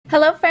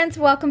Hello friends,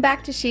 welcome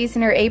back to She's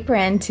in Her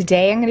Apron.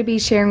 Today I'm going to be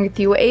sharing with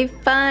you a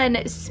fun,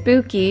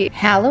 spooky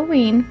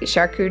Halloween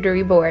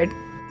charcuterie board.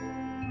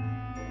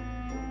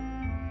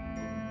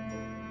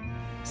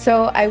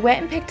 So I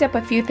went and picked up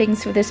a few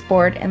things for this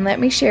board, and let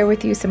me share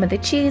with you some of the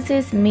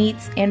cheeses,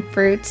 meats, and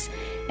fruits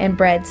and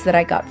breads that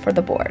I got for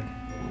the board.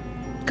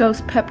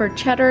 Ghost pepper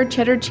cheddar,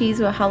 cheddar cheese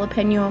with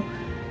jalapeno,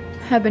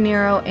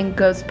 habanero, and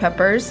ghost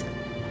peppers.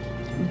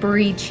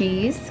 Brie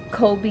cheese,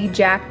 Colby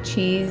Jack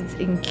cheese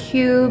in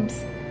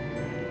cubes.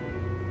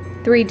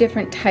 3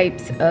 different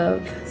types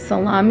of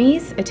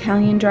salamis,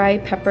 Italian dry,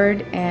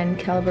 peppered, and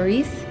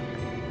calabrese.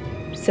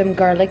 Some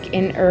garlic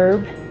and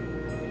herb.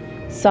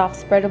 Soft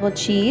spreadable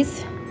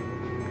cheese.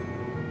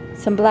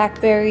 Some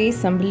blackberries,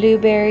 some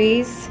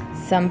blueberries,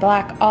 some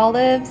black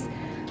olives.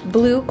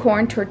 Blue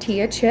corn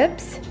tortilla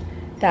chips.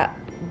 That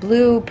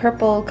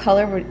blue-purple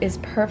color is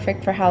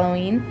perfect for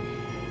Halloween.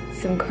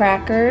 Some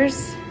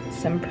crackers,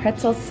 some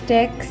pretzel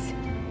sticks,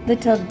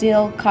 little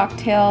dill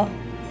cocktail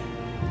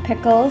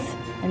pickles,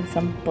 and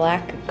some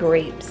black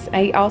grapes.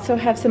 I also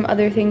have some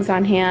other things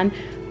on hand.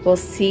 We'll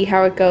see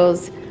how it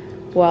goes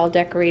while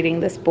decorating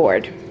this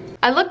board.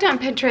 I looked on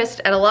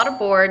Pinterest at a lot of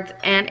boards,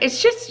 and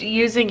it's just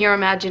using your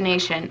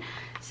imagination.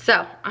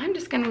 So I'm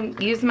just gonna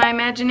use my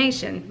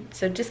imagination.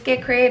 So just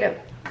get creative.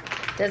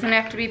 Doesn't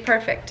have to be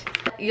perfect.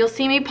 You'll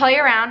see me play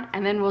around,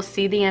 and then we'll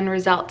see the end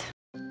result.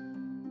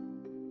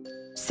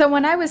 So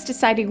when I was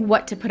deciding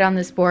what to put on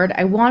this board,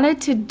 I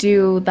wanted to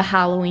do the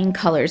Halloween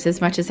colors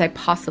as much as I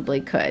possibly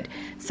could.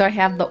 So I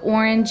have the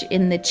orange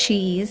in the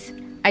cheese.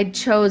 I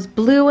chose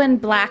blue and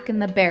black in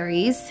the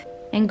berries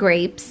and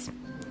grapes.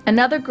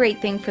 Another great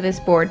thing for this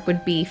board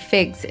would be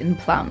figs and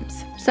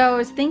plums. So I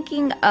was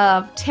thinking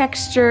of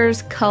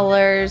textures,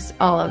 colors,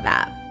 all of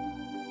that.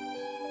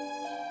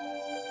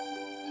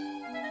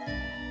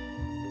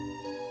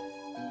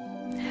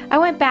 I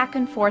went back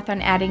and forth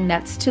on adding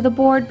nuts to the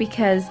board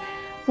because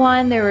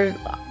one, there were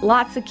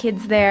lots of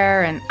kids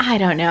there, and I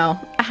don't know.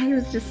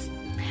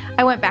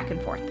 I went back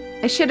and forth.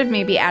 I should have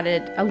maybe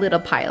added a little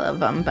pile of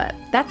them, but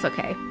that's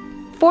okay.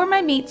 For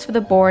my meats for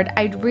the board,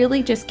 I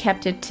really just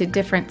kept it to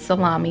different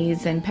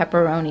salamis and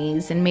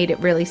pepperonis and made it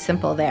really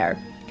simple there.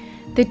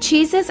 The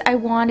cheeses, I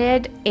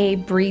wanted a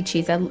brie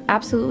cheese. I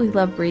absolutely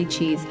love brie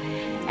cheese.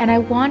 And I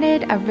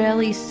wanted a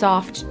really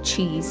soft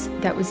cheese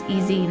that was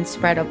easy and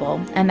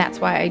spreadable, and that's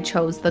why I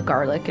chose the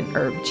garlic and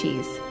herb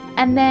cheese.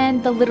 And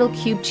then the little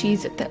cube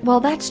cheese, well,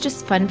 that's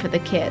just fun for the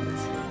kids.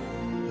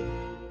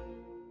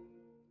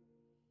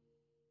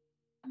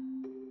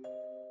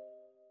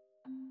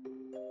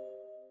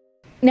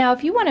 Now,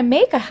 if you want to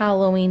make a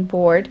Halloween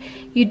board,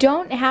 you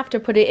don't have to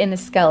put it in a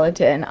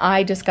skeleton.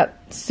 I just got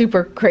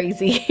super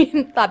crazy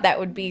and thought that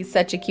would be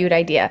such a cute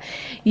idea.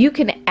 You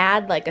can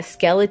add like a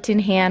skeleton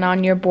hand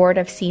on your board.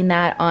 I've seen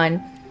that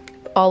on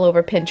all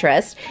over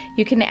Pinterest.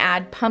 You can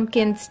add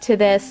pumpkins to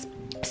this.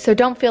 So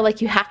don't feel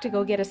like you have to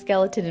go get a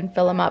skeleton and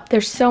fill them up.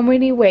 There's so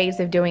many ways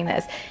of doing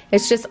this.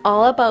 It's just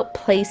all about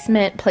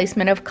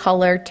placement of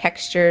color,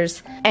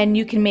 textures, and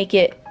you can make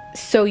it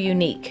so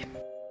unique.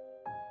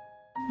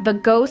 The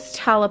ghost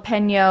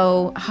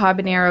jalapeno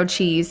habanero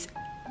cheese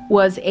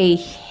was a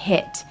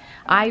hit.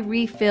 I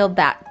refilled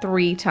that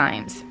 3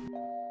 times.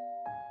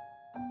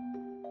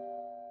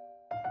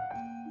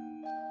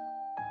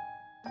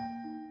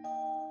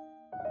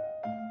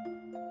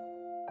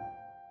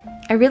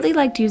 I really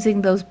liked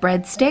using those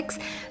breadsticks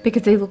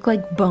because they look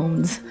like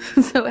bones.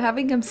 So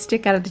having them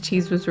stick out of the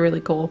cheese was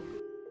really cool.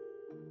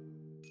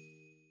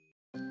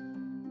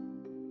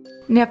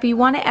 Now if you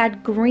want to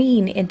add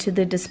green into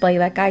the display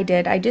like I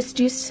did, I just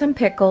used some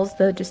pickles,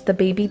 just the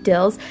baby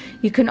dills.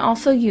 You can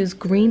also use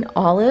green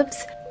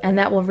olives, and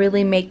that will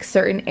really make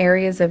certain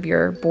areas of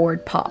your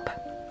board pop.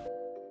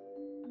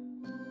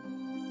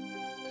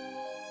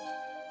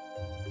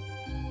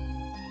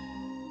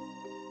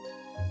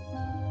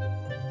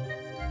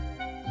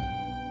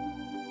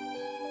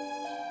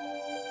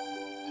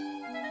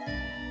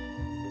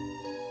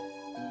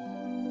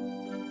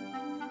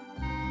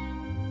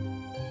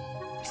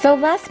 So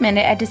last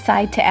minute I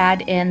decided to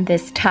add in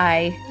this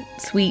Thai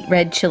sweet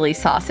red chili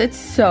sauce. It's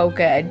so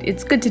good.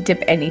 It's good to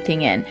dip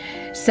anything in.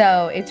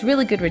 So it's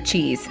really good with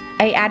cheese.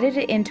 I added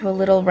it into a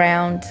little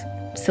round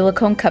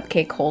silicone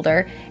cupcake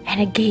holder,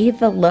 and it gave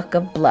the look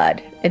of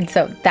blood. And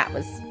so that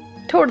was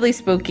totally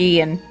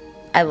spooky, and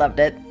I loved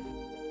it.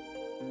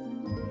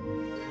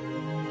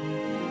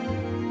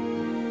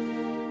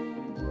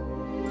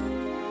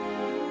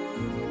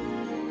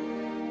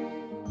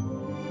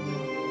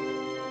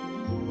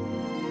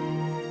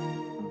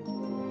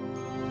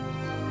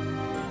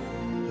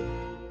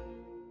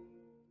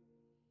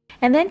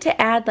 And then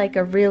to add like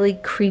a really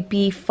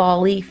creepy,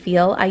 fall-y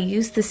feel, I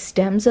used the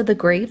stems of the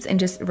grapes and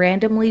just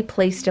randomly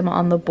placed them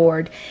on the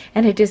board,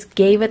 and it just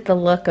gave it the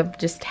look of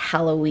just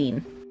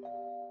Halloween.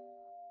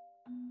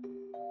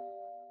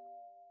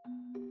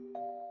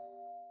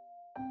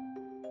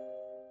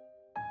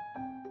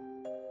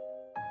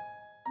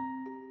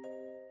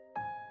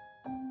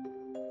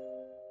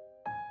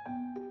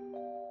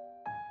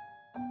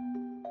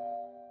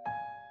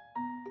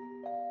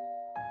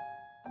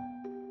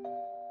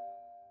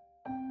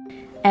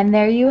 And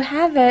there you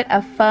have it,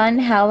 a fun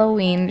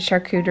Halloween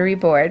charcuterie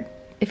board.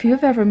 If you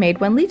have ever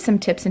made one, leave some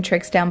tips and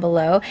tricks down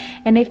below.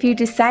 And if you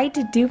decide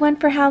to do one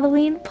for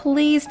Halloween,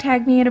 please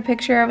tag me in a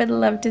picture. I would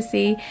love to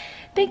see.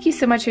 Thank you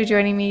so much for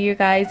joining me, you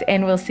guys,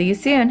 and we'll see you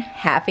soon.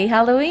 Happy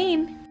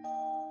Halloween!